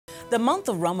The month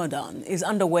of Ramadan is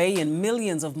underway and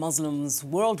millions of Muslims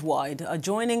worldwide are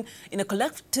joining in a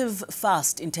collective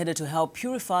fast intended to help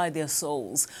purify their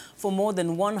souls. For more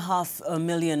than 1/2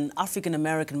 million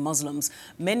African-American Muslims,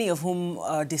 many of whom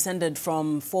are descended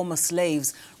from former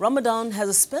slaves, Ramadan has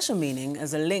a special meaning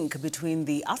as a link between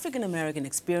the African-American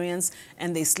experience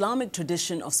and the Islamic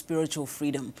tradition of spiritual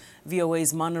freedom.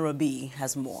 VOA's Rabiee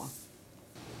has more.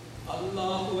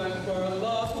 Allahu Akbar,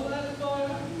 Allahu Akbar.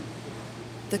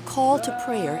 The call to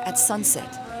prayer at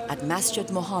sunset at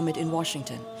Masjid Muhammad in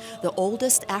Washington, the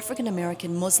oldest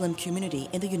African-American Muslim community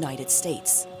in the United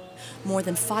States. More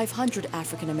than 500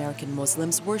 African-American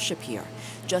Muslims worship here,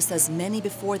 just as many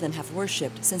before them have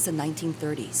worshipped since the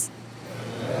 1930s.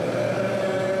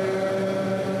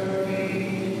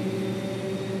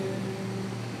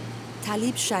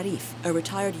 Talib Sharif, a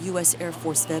retired U.S. Air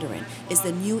Force veteran, is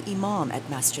the new imam at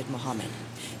Masjid Muhammad.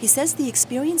 He says the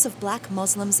experience of black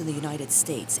Muslims in the United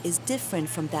States is different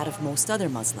from that of most other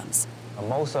Muslims.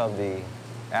 Most of the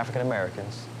African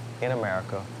Americans in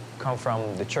America come from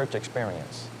the church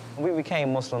experience. We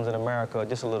became Muslims in America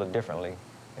just a little differently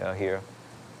here.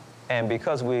 And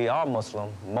because we are Muslim,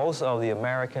 most of the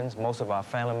Americans, most of our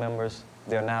family members,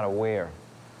 they're not aware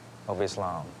of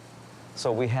Islam.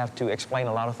 So we have to explain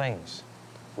a lot of things.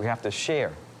 We have to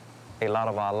share a lot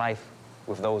of our life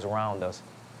with those around us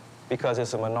because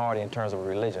it's a minority in terms of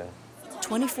religion.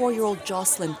 24-year-old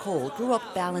Jocelyn Cole grew up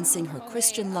balancing her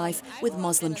Christian life with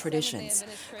Muslim traditions.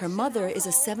 Her mother is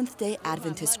a Seventh-day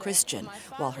Adventist Christian,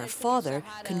 while her father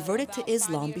converted to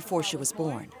Islam before she was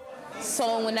born.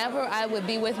 So whenever I would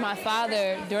be with my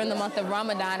father during the month of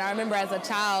Ramadan, I remember as a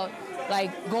child,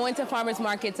 going to farmers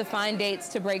market to find dates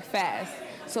to break fast.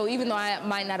 So even though I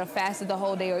might not have fasted the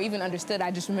whole day or even understood,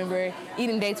 I just remember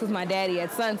eating dates with my daddy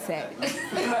at sunset.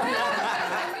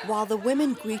 While the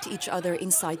women greet each other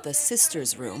inside the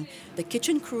sisters' room, the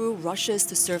kitchen crew rushes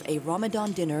to serve a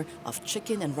Ramadan dinner of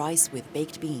chicken and rice with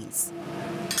baked beans.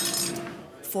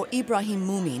 For Ibrahim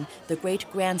Mumin, the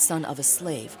great-grandson of a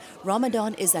slave,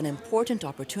 Ramadan is an important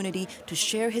opportunity to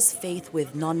share his faith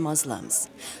with non-Muslims.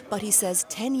 But he says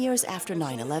 10 years after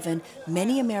 9/11,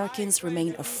 many Americans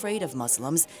remain afraid of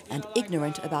Muslims and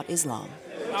ignorant about Islam.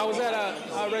 I was at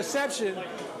a reception,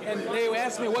 and they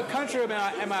asked me, what country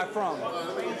am I from?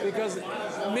 Because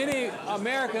many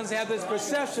Americans have this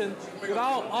perception that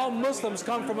all Muslims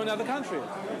come from another country.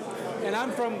 And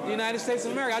I'm from the United States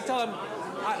of America. I tell them,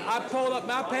 I pulled up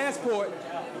my passport,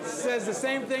 says the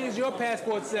same thing as your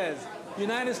passport says,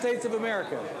 United States of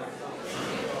America.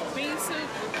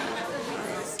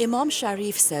 Imam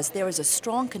Sharif says there is a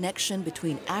strong connection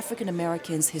between African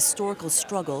Americans' historical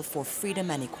struggle for freedom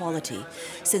and equality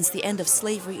since the end of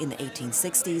slavery in the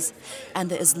 1860s and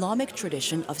the Islamic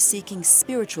tradition of seeking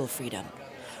spiritual freedom.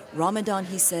 Ramadan,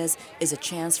 he says, is a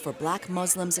chance for black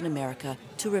Muslims in America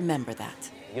to remember that.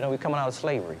 You know, we're coming out of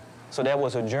slavery. So there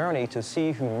was a journey to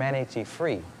see humanity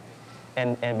free.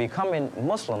 And becoming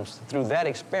Muslims through that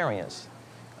experience,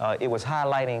 it was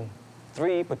highlighting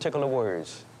three particular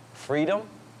words: freedom,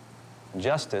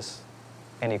 justice,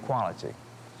 and equality.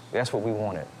 That's what we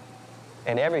wanted.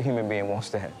 And every human being wants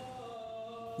that.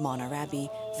 Rabiee,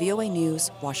 VOA News,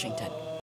 Washington.